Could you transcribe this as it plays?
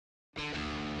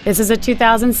This is a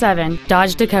 2007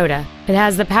 Dodge Dakota. It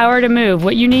has the power to move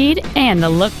what you need and the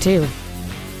look too.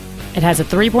 It has a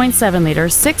 3.7-liter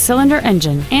six-cylinder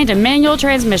engine and a manual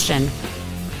transmission.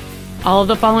 All of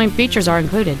the following features are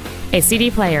included: a CD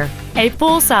player, a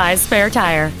full-size spare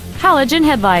tire, halogen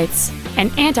headlights, an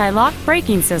anti-lock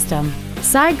braking system,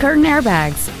 side curtain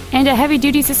airbags, and a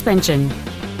heavy-duty suspension.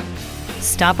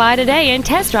 Stop by today and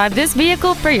test drive this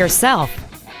vehicle for yourself.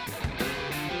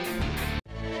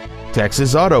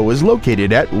 Texas Auto is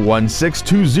located at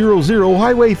 16200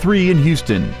 Highway 3 in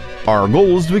Houston. Our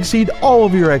goal is to exceed all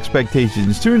of your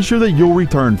expectations to ensure that you'll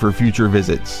return for future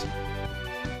visits.